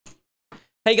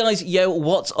Hey guys, yo,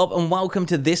 what's up and welcome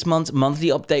to this month's monthly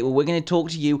update where we're going to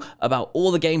talk to you about all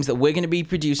the games that we're going to be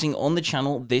producing on the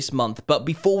channel this month. But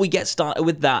before we get started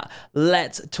with that,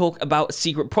 let's talk about a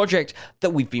secret project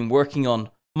that we've been working on.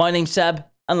 My name's Seb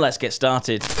and let's get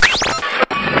started.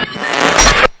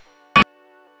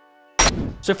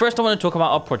 So first I want to talk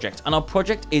about our project, and our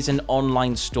project is an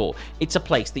online store. It's a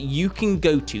place that you can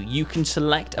go to. You can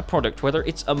select a product, whether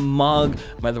it's a mug,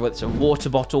 whether it's a water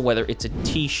bottle, whether it's a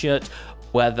t-shirt,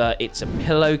 whether it's a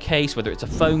pillowcase, whether it's a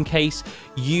phone case.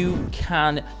 You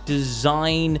can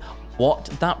design what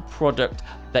that product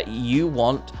that you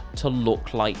want to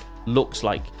look like looks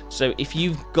like. So if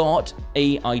you've got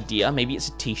an idea, maybe it's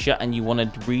a t-shirt and you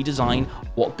want to redesign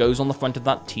what goes on the front of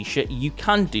that t-shirt, you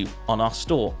can do on our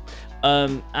store.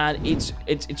 And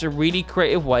it's a really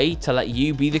creative way to let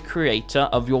you be the creator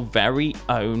of your very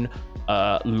own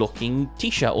looking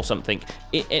t-shirt or something.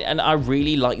 And I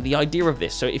really like the idea of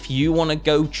this. So if you want to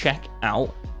go check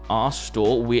out our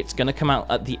store, it's going to come out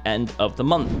at the end of the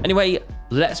month. Anyway,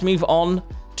 let's move on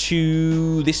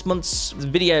to this month's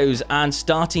videos, and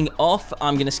starting off,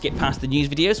 I'm going to skip past the news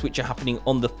videos, which are happening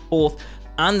on the 4th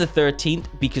and the 13th,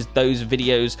 because those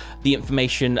videos, the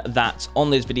information that's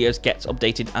on those videos gets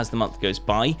updated as the month goes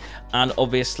by. And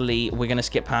obviously we're going to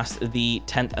skip past the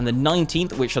 10th and the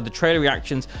 19th, which are the trailer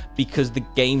reactions, because the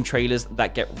game trailers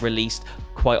that get released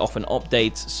quite often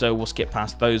updates, so we'll skip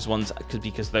past those ones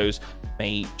because those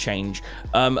may change.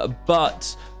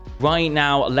 But right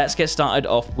now, let's get started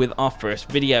off with our first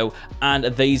video, and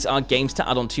these are games to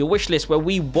add onto your wish list, where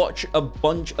we watch a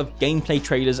bunch of gameplay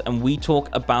trailers and we talk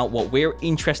about what we're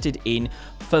interested in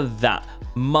for that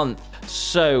month.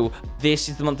 So this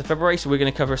is the month of February, so we're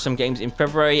going to cover some games in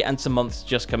February and some months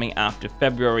just coming after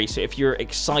February. So if you're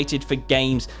excited for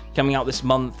games coming out this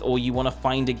month, or you want to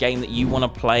find a game that you want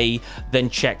to play, then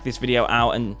check this video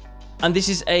out. And this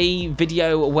is a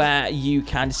video where you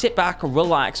can sit back,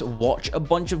 relax, watch a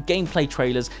bunch of gameplay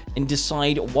trailers and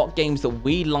decide what games that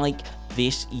we like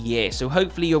this year. So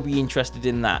hopefully you'll be interested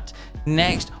in that.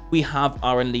 Next, we have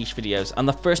our Unleashed videos, and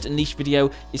the first Unleashed video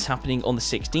is happening on the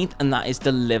 16th, and that is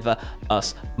Deliver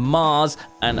Us Mars,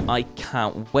 and I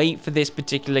can't wait for this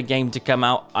particular game to come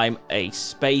out. I'm a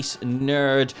space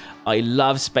nerd. I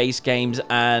love space games,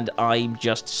 and I'm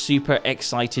just super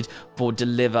excited for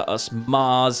Deliver Us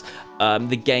Mars.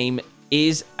 The game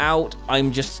is out.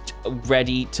 I'm just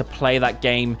ready to play that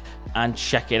game and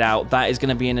check it out. That is going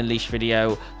to be an Unleashed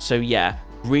video, so yeah,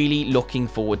 really looking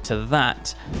forward to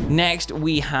that. Next,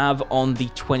 we have on the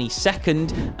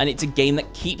 22nd, and it's a game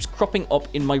that keeps cropping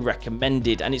up in my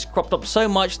recommended, and it's cropped up so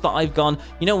much that I've gone,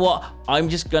 you know what, I'm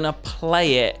just gonna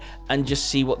play it and just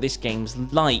see what this game's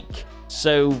like.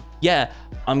 So yeah,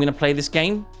 I'm gonna play this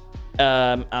game.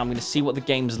 I'm gonna see what the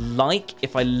game's like.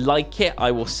 If I like it,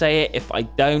 I will say it. If I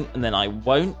don't, and then I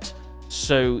won't.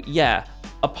 So yeah,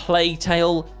 A Plague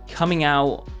Tale coming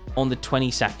out on the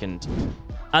 22nd.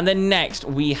 And then next,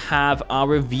 we have our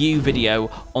review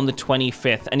video on the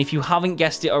 25th. And if you haven't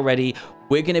guessed it already,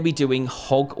 we're going to be doing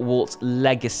Hogwarts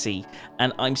Legacy.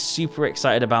 And I'm super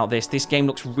excited about this. This game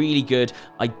looks really good.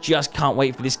 I just can't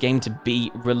wait for this game to be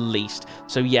released.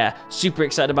 So yeah, super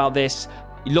excited about this.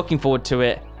 Looking forward to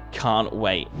it. Can't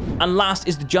wait. And last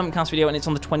is the Jumpcast video, and it's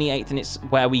on the 28th, and it's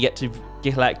where we get to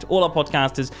collect all our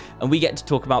podcasters and we get to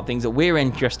talk about things that we're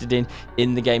interested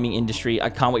in the gaming industry. I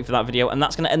can't wait for that video, and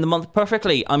that's going to end the month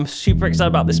perfectly. I'm super excited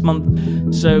about this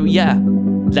month. So yeah,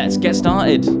 let's get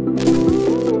started.